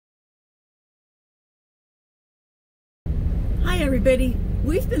everybody.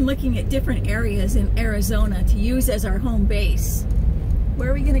 We've been looking at different areas in Arizona to use as our home base.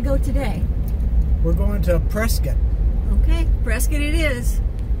 Where are we going to go today? We're going to Prescott. Okay, Prescott it is.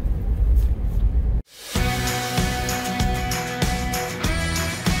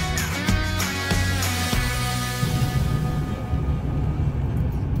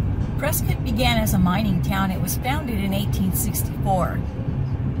 Prescott began as a mining town. It was founded in 1864.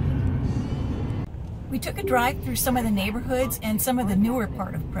 We took a drive through some of the neighborhoods and some of the newer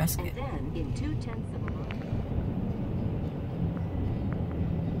part of Prescott.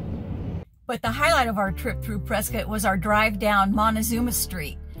 But the highlight of our trip through Prescott was our drive down Montezuma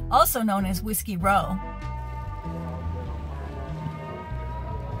Street, also known as Whiskey Row.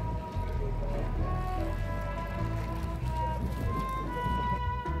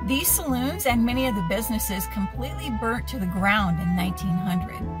 These saloons and many of the businesses completely burnt to the ground in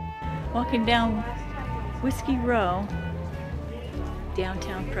 1900. Walking down Whiskey Row,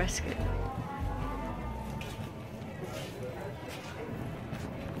 downtown Prescott.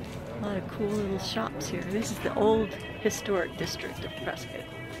 A lot of cool little shops here. This is the old historic district of Prescott.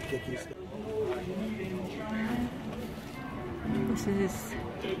 This is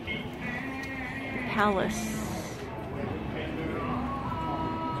the palace.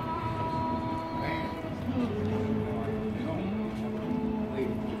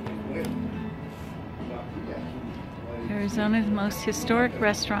 Arizona's most historic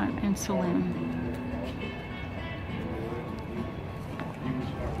restaurant and saloon.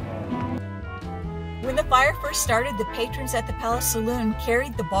 When the fire first started, the patrons at the Palace Saloon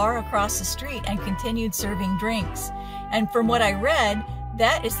carried the bar across the street and continued serving drinks. And from what I read,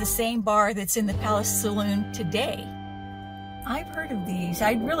 that is the same bar that's in the Palace Saloon today. I've heard of these.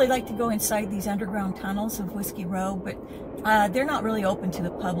 I'd really like to go inside these underground tunnels of Whiskey Row, but they're not really open to the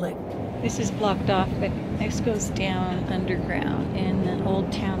public. This is blocked off, but this goes down underground in the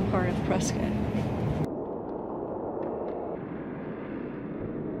old town part of Prescott.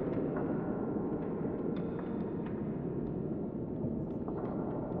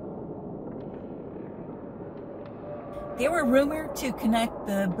 They were rumored to connect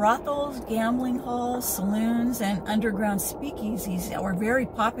the brothels, gambling halls, saloons, and underground speakeasies that were very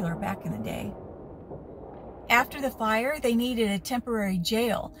popular back in the day. After the fire, they needed a temporary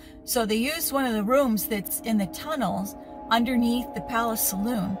jail, so they used one of the rooms that's in the tunnels underneath the Palace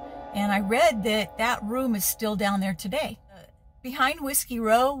Saloon, and I read that that room is still down there today. Behind Whiskey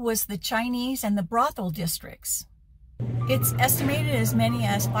Row was the Chinese and the brothel districts. It's estimated as many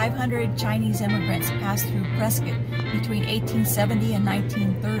as 500 Chinese immigrants passed through Prescott between 1870 and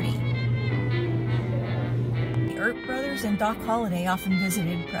 1930. The Earp brothers and Doc Holliday often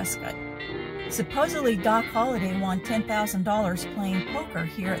visited Prescott. Supposedly, Doc Holliday won $10,000 playing poker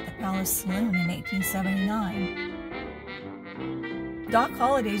here at the Palace Saloon in 1879. Doc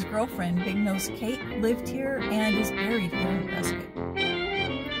Holliday's girlfriend, Big Nose Kate, lived here and is buried here in Prescott.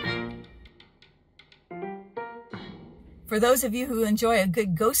 For those of you who enjoy a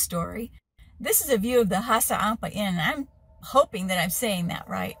good ghost story, this is a view of the Hasa'ampa Inn. I'm hoping that I'm saying that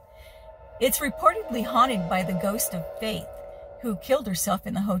right. It's reportedly haunted by the ghost of Faith, who killed herself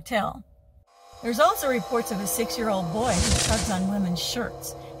in the hotel. There's also reports of a 6-year-old boy who tugs on women's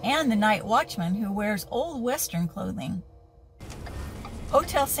shirts, and the night watchman who wears old Western clothing.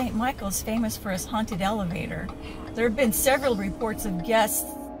 Hotel St. Michael is famous for its haunted elevator. There have been several reports of guests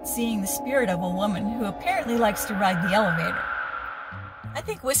seeing the spirit of a woman who apparently likes to ride the elevator. I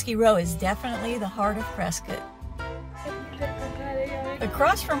think Whiskey Row is definitely the heart of Prescott.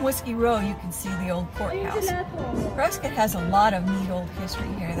 Across from Whiskey Row, you can see the old courthouse. Prescott has a lot of neat old history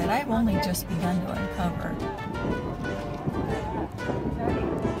here that I've only just begun to uncover.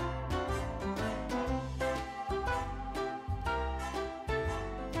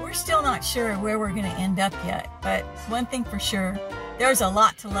 We're still not sure where we're going to end up yet, but one thing for sure, there's a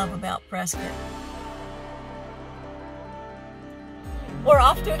lot to love about Prescott. We're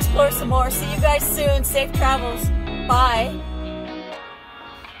off to explore some more. See you guys soon. Safe travels. Bye.